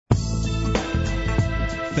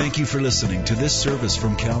Thank you for listening to this service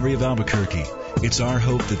from Calvary of Albuquerque. It's our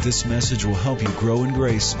hope that this message will help you grow in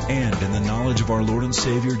grace and in the knowledge of our Lord and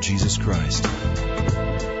Savior, Jesus Christ.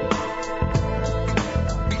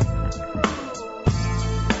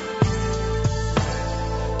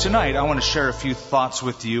 Tonight, I want to share a few thoughts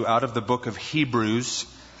with you out of the book of Hebrews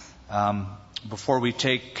before we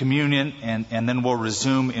take communion, and then we'll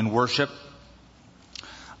resume in worship.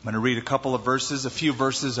 I'm going to read a couple of verses, a few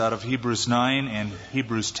verses out of Hebrews 9 and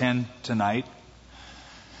Hebrews 10 tonight.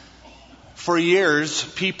 For years,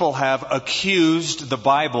 people have accused the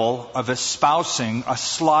Bible of espousing a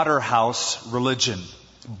slaughterhouse religion.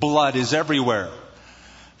 Blood is everywhere.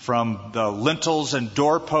 From the lintels and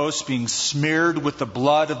doorposts being smeared with the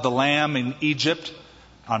blood of the lamb in Egypt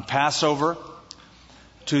on Passover,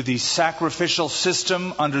 to the sacrificial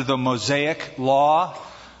system under the Mosaic law,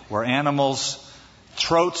 where animals'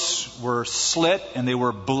 throats were slit and they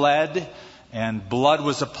were bled, and blood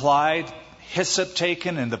was applied, hyssop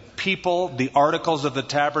taken, and the people, the articles of the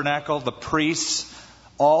tabernacle, the priests,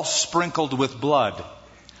 all sprinkled with blood.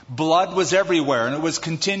 Blood was everywhere, and it was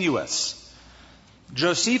continuous.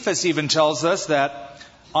 Josephus even tells us that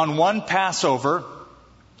on one Passover,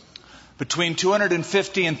 between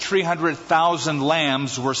 250 and 300,000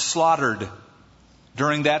 lambs were slaughtered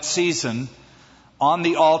during that season on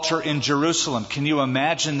the altar in Jerusalem. Can you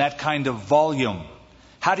imagine that kind of volume?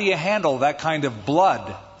 How do you handle that kind of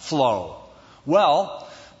blood flow? Well,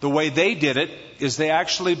 the way they did it is they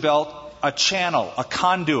actually built a channel, a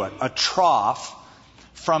conduit, a trough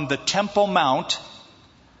from the Temple Mount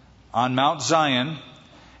on Mount Zion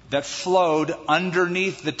that flowed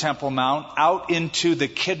underneath the Temple Mount out into the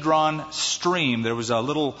Kidron stream. There was a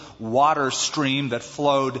little water stream that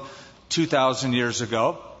flowed 2,000 years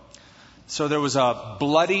ago. So there was a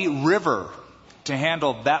bloody river to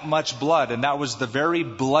handle that much blood, and that was the very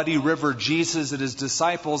bloody river Jesus and his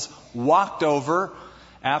disciples walked over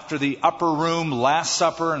after the upper room Last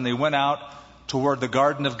Supper, and they went out toward the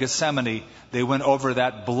Garden of Gethsemane. They went over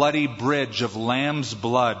that bloody bridge of lamb's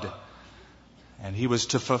blood, and he was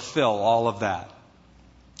to fulfill all of that.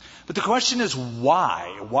 But the question is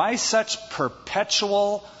why? Why such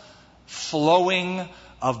perpetual flowing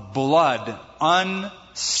of blood,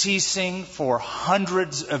 unceasing for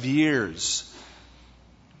hundreds of years?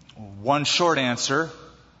 One short answer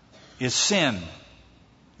is sin.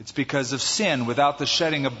 It's because of sin. Without the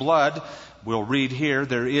shedding of blood, we'll read here,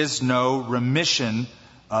 there is no remission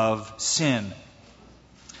of sin.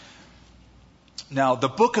 Now, the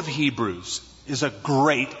book of Hebrews is a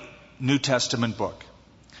great New Testament book.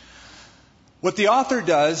 What the author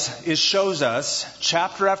does is shows us,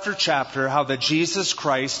 chapter after chapter, how that Jesus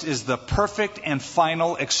Christ is the perfect and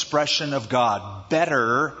final expression of God,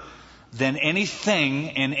 better than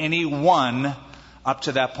anything and anyone up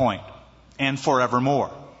to that point, and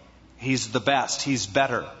forevermore. He's the best. He's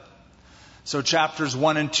better. So chapters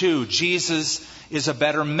 1 and 2, Jesus is a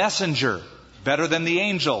better messenger, better than the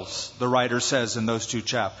angels, the writer says in those two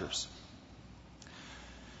chapters.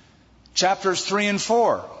 Chapters 3 and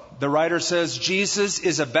 4, the writer says Jesus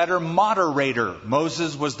is a better moderator.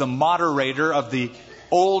 Moses was the moderator of the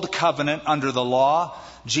old covenant under the law.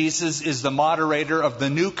 Jesus is the moderator of the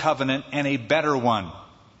new covenant and a better one.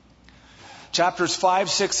 Chapters 5,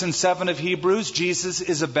 6, and 7 of Hebrews, Jesus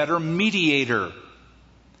is a better mediator.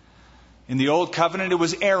 In the old covenant, it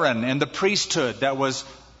was Aaron and the priesthood that was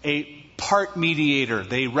a part mediator.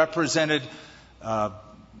 They represented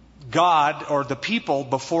God or the people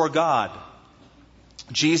before God.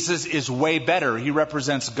 Jesus is way better. He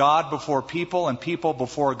represents God before people and people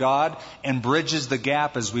before God and bridges the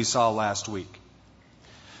gap as we saw last week.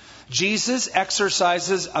 Jesus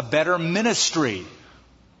exercises a better ministry.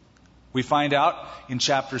 We find out in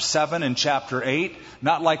chapter 7 and chapter 8,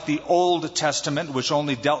 not like the Old Testament, which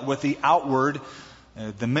only dealt with the outward.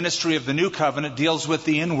 The ministry of the new covenant deals with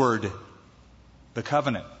the inward, the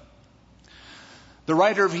covenant. The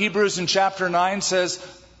writer of Hebrews in chapter 9 says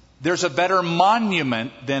there's a better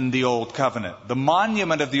monument than the old covenant. The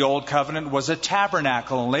monument of the old covenant was a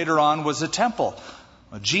tabernacle and later on was a temple.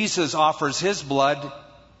 Jesus offers his blood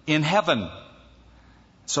in heaven,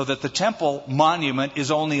 so that the temple monument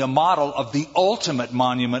is only a model of the ultimate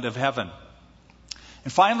monument of heaven.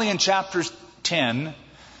 And finally in chapter 10,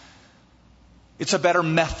 it's a better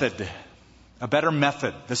method. A better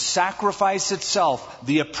method. The sacrifice itself,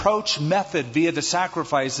 the approach method via the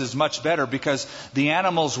sacrifice is much better because the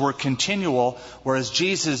animals were continual, whereas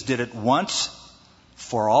Jesus did it once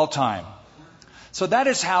for all time. So that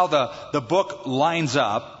is how the book lines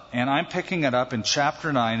up, and I'm picking it up in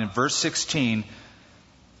chapter 9 and verse 16.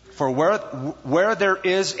 For where there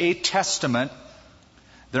is a testament,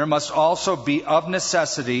 there must also be of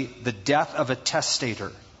necessity the death of a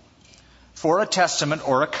testator. For a testament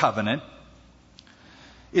or a covenant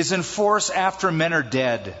is in force after men are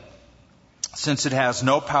dead, since it has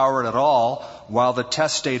no power at all while the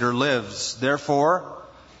testator lives. Therefore,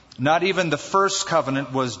 not even the first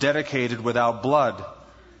covenant was dedicated without blood.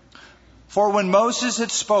 For when Moses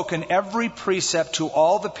had spoken every precept to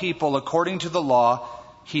all the people according to the law,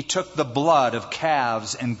 he took the blood of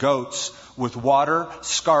calves and goats with water,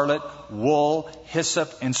 scarlet, wool,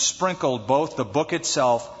 hyssop, and sprinkled both the book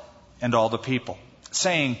itself and all the people,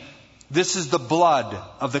 saying, "This is the blood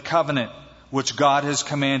of the covenant which God has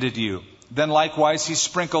commanded you." Then likewise he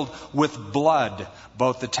sprinkled with blood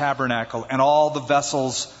both the tabernacle and all the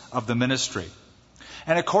vessels of the ministry.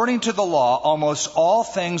 And according to the law, almost all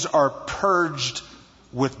things are purged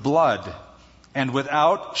with blood, and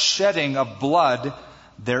without shedding of blood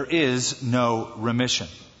there is no remission.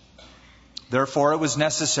 Therefore it was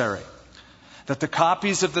necessary that the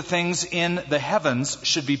copies of the things in the heavens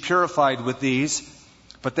should be purified with these,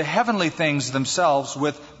 but the heavenly things themselves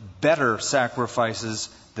with better sacrifices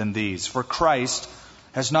than these. For Christ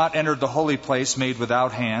has not entered the holy place made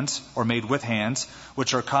without hands, or made with hands,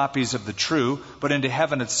 which are copies of the true, but into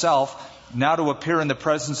heaven itself, now to appear in the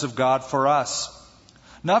presence of God for us.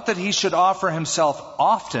 Not that he should offer himself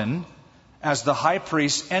often, as the high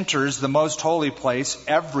priest enters the most holy place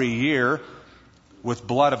every year with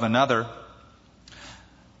blood of another.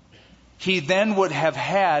 He then would have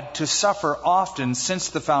had to suffer often since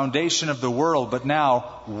the foundation of the world, but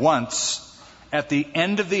now, once, at the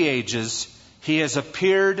end of the ages, he has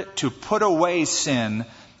appeared to put away sin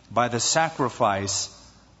by the sacrifice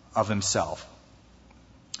of himself.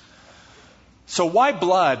 So why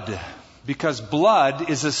blood? Because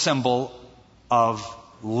blood is a symbol of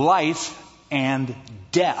life and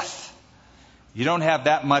death. You don't have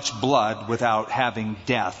that much blood without having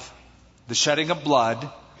death. The shedding of blood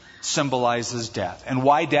symbolizes death. And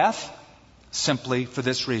why death? Simply for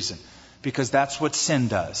this reason. Because that's what sin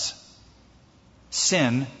does.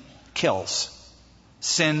 Sin kills.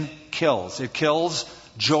 Sin kills. It kills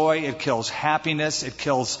joy. It kills happiness. It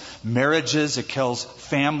kills marriages. It kills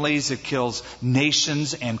families. It kills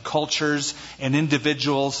nations and cultures and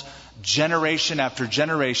individuals. Generation after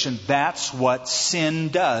generation. That's what sin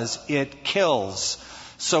does. It kills.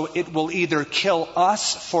 So it will either kill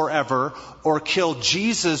us forever or kill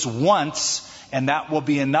Jesus once, and that will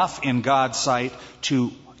be enough in God's sight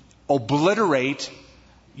to obliterate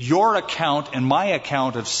your account and my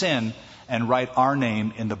account of sin and write our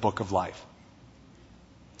name in the book of life.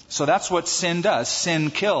 So that's what sin does.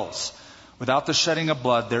 Sin kills. Without the shedding of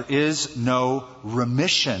blood, there is no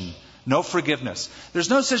remission, no forgiveness. There's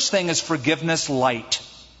no such thing as forgiveness light,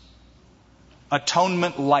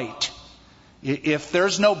 atonement light. If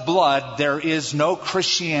there's no blood, there is no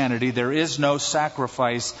Christianity, there is no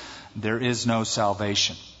sacrifice, there is no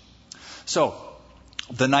salvation. So,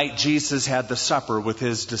 the night Jesus had the supper with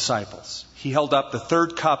his disciples, he held up the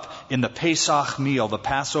third cup in the Pesach meal, the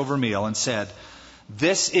Passover meal, and said,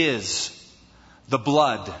 "This is the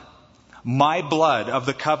blood, my blood of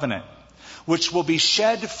the covenant, which will be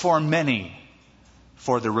shed for many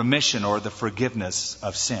for the remission or the forgiveness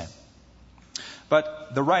of sin."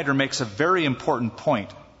 But the writer makes a very important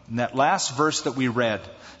point. In that last verse that we read,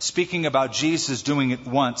 speaking about Jesus doing it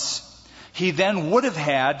once, he then would have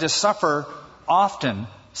had to suffer often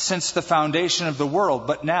since the foundation of the world.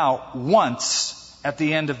 But now, once, at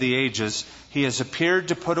the end of the ages, he has appeared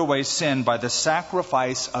to put away sin by the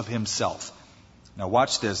sacrifice of himself. Now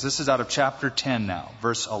watch this. This is out of chapter 10 now,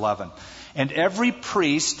 verse 11. "And every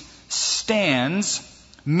priest stands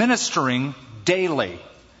ministering daily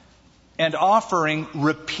and offering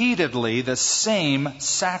repeatedly the same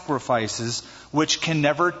sacrifices which can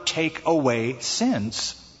never take away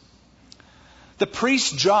sins." The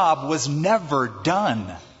priest's job was never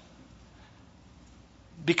done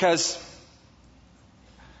because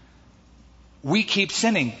we keep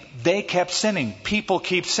sinning. They kept sinning. People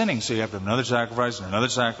keep sinning. So you have another sacrifice and another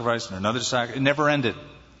sacrifice and another sacrifice. It never ended.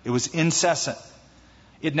 It was incessant.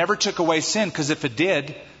 It never took away sin, because if it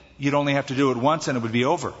did, you'd only have to do it once and it would be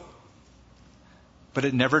over. But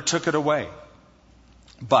it never took it away.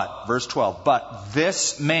 But, verse 12, "But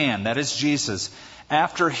this man," that is Jesus,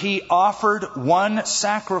 "after he offered one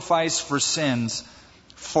sacrifice for sins,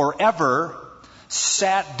 forever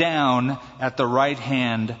sat down at the right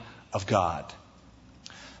hand of God."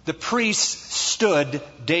 The priests stood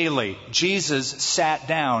daily. Jesus sat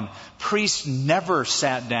down. Priests never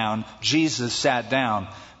sat down. Jesus sat down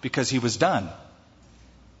because he was done.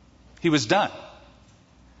 He was done.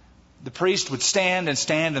 the priest would stand and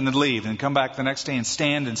then leave and come back the next day and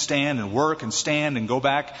stand and work and stand and go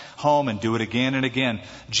back home and do it again and again.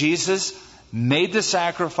 Jesus made the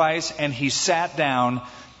sacrifice and he sat down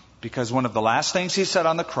because one of the last things he said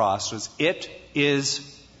on the cross was, "It is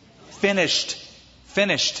finished."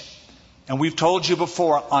 Finished. And we've told you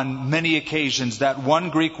before on many occasions that one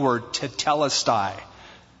Greek word, tetelestai.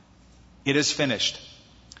 It is finished.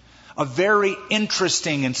 A very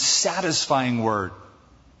interesting and satisfying word.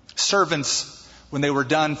 Servants, when they were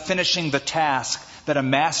done finishing the task that a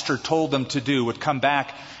master told them to do, would come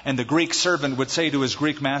back and the Greek servant would say to his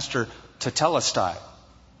Greek master, tetelestai.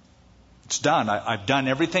 It's done. I've done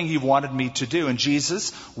everything you wanted me to do. And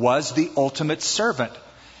Jesus was the ultimate servant.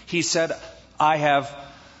 He said, "I have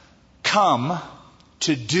come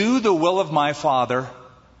to do the will of my Father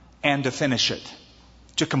and to finish it,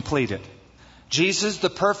 to complete it." Jesus, the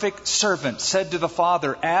perfect servant, said to the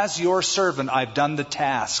Father, "As your servant, I've done the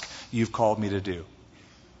task you've called me to do."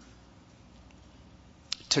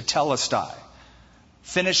 Tetelestai.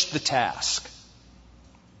 Finished the task.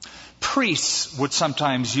 Priests would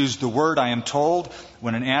sometimes use the word, I am told,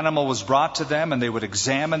 when an animal was brought to them, and they would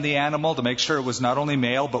examine the animal to make sure it was not only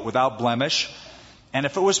male but without blemish. And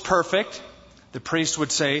if it was perfect, the priest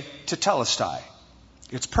would say, tetelestai.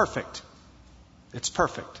 It's perfect. It's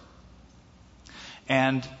perfect.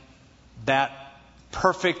 And that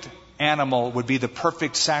perfect animal would be the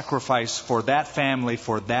perfect sacrifice for that family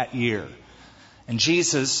for that year. And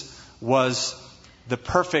Jesus was the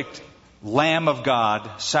perfect Lamb of God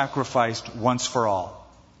sacrificed once for all.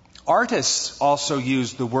 Artists also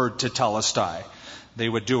used the word tetelestai. They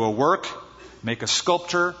would do a work, make a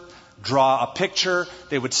sculpture, draw a picture.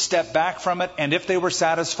 They would step back from it. And if they were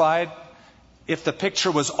satisfied, if the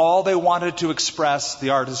picture was all they wanted to express,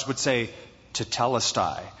 the artist would say,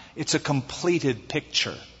 tetelestai. It's a completed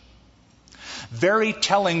picture. Very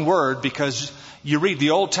telling word, because you read the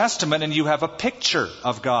Old Testament and you have a picture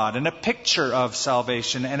of God and a picture of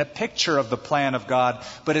salvation and a picture of the plan of God,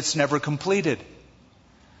 but it's never completed.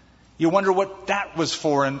 You wonder what that was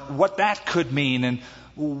for and what that could mean and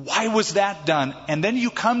why was that done? And then you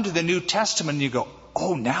come to the New Testament and you go,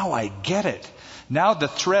 oh, now I get it. Now the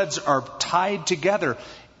threads are tied together.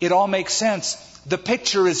 It all makes sense. The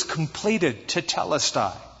picture is completed,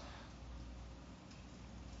 tetelestai.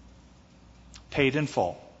 Paid in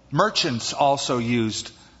full. Merchants also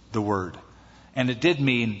used the word. And it did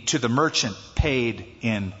mean to the merchant, paid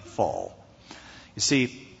in full. You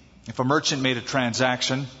see, if a merchant made a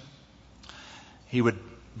transaction, he would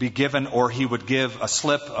be given, or he would give a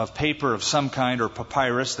slip of paper of some kind or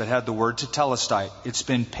papyrus that had the word tetelestai. It's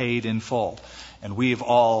been paid in full. And we've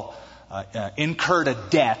all incurred a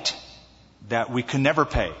debt that we could never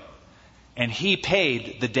pay. And he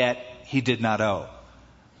paid the debt he did not owe.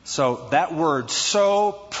 So that word,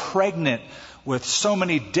 so pregnant with so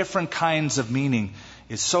many different kinds of meaning,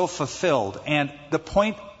 is so fulfilled. And the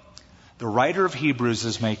point the writer of Hebrews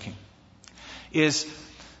is making is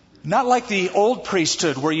not like the old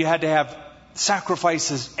priesthood where you had to have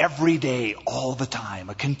sacrifices every day, all the time,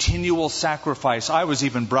 a continual sacrifice. I was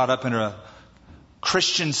even brought up in a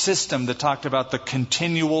Christian system that talked about the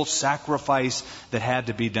continual sacrifice that had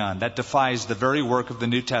to be done. That defies the very work of the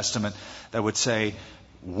New Testament that would say,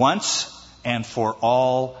 once and for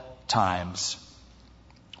all times.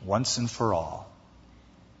 Once and for all.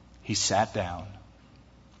 He sat down.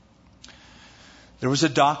 There was a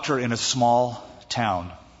doctor in a small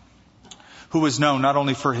town who was known not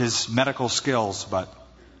only for his medical skills, but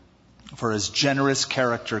for his generous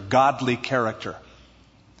character, godly character.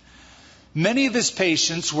 Many of his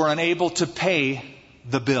patients were unable to pay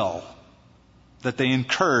the bill that they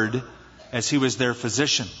incurred as he was their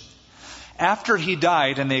physician. After he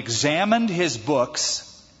died and they examined his books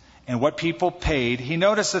and what people paid, he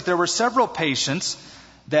noticed that there were several patients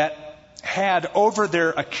that had over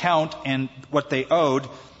their account and what they owed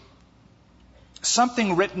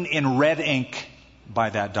something written in red ink by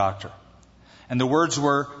that doctor. And the words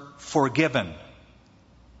were, forgiven.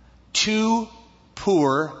 Too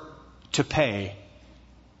poor to pay.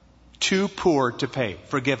 Too poor to pay.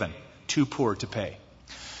 Forgiven. Too poor to pay.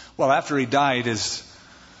 Well, after he died, his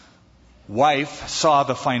wife saw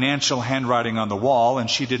the financial handwriting on the wall, and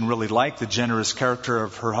she didn't really like the generous character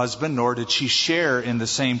of her husband, nor did she share in the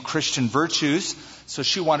same Christian virtues. So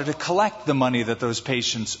she wanted to collect the money that those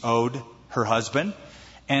patients owed her husband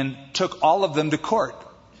and took all of them to court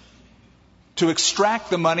to extract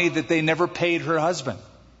the money that they never paid her husband.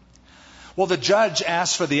 Well, the judge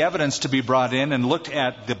asked for the evidence to be brought in and looked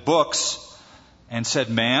at the books and said,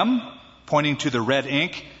 ma'am, pointing to the red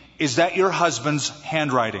ink, is that your husband's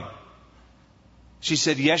handwriting? She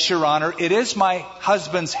said, "Yes, Your Honor, it is my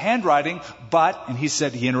husband's handwriting, but," and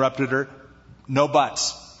he interrupted her, "No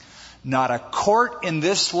buts. Not a court in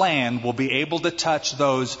this land will be able to touch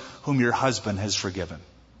those whom your husband has forgiven."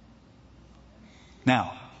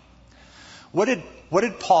 Now, what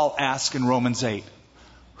did Paul ask in Romans 8?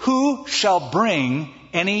 Who shall bring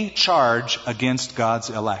any charge against God's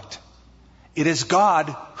elect? It is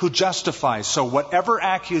God who justifies. So whatever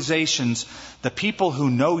accusations the people who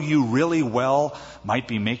know you really well might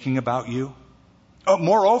be making about you.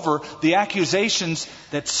 Moreover, the accusations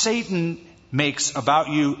that Satan makes about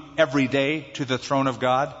you every day to the throne of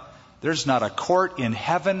God, there's not a court in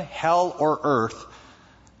heaven, hell, or earth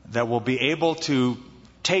that will be able to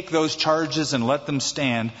take those charges and let them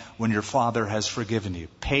stand when your Father has forgiven you.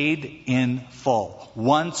 Paid in full.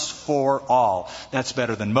 Once for all. That's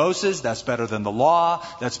better than Moses. That's better than the law.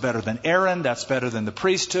 That's better than Aaron. That's better than the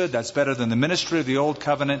priesthood. That's better than the ministry of the Old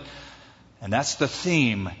Covenant. And that's the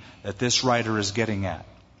theme that this writer is getting at.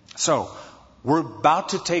 So, we're about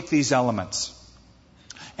to take these elements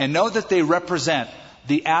and know that they represent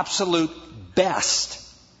the absolute best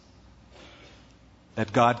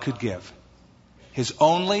that God could give. His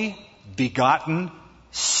only begotten,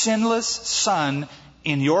 sinless Son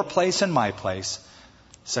in your place and my place.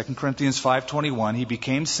 2 Corinthians 5:21, He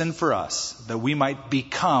became sin for us, that we might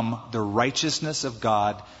become the righteousness of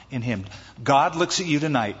God in Him. God looks at you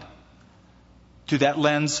tonight through that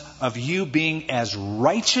lens of you being as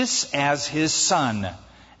righteous as His Son,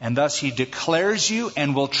 and thus He declares you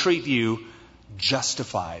and will treat you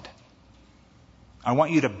justified. I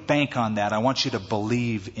want you to bank on that. I want you to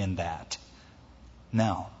believe in that.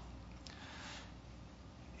 Now,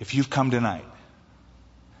 if you've come tonight,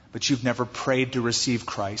 but you've never prayed to receive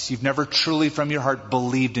Christ, you've never truly from your heart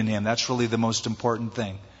believed in Him, that's really the most important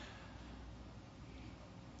thing.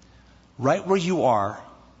 Right where you are,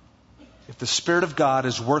 if the Spirit of God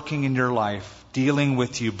is working in your life, dealing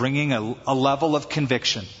with you, bringing a level of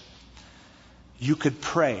conviction, you could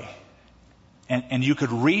pray and you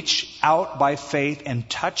could reach out by faith and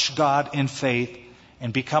touch God in faith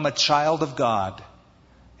and become a child of God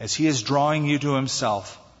as He is drawing you to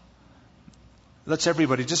Himself. Let's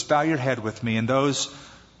everybody just bow your head with me, and those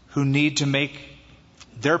who need to make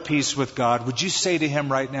their peace with God, would you say to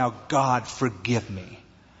Him right now, God, forgive me.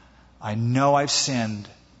 I know I've sinned.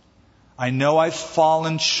 I know I've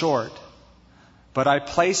fallen short, but I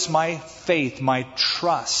place my faith, my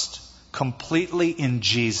trust completely in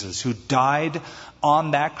Jesus, who died on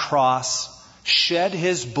that cross, shed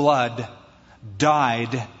His blood,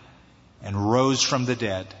 died, and rose from the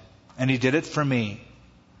dead. And He did it for me.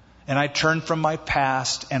 And I turn from my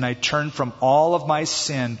past, and I turn from all of my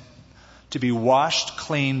sin to be washed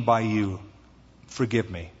clean by You.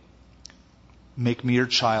 Forgive me. Make me Your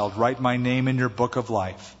child. Write my name in Your book of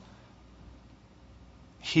life.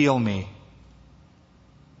 Heal me.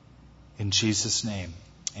 In Jesus' name,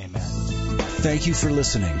 amen. Thank you for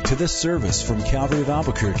listening to this service from Calvary of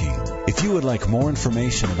Albuquerque. If you would like more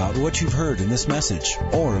information about what you've heard in this message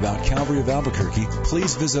or about Calvary of Albuquerque,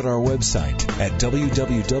 please visit our website at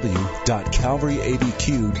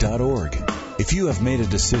www.calvaryabq.org. If you have made a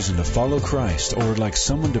decision to follow Christ or would like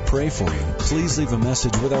someone to pray for you, please leave a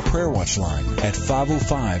message with our Prayer Watch line at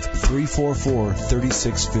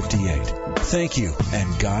 505-344-3658. Thank you,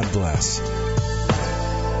 and God bless.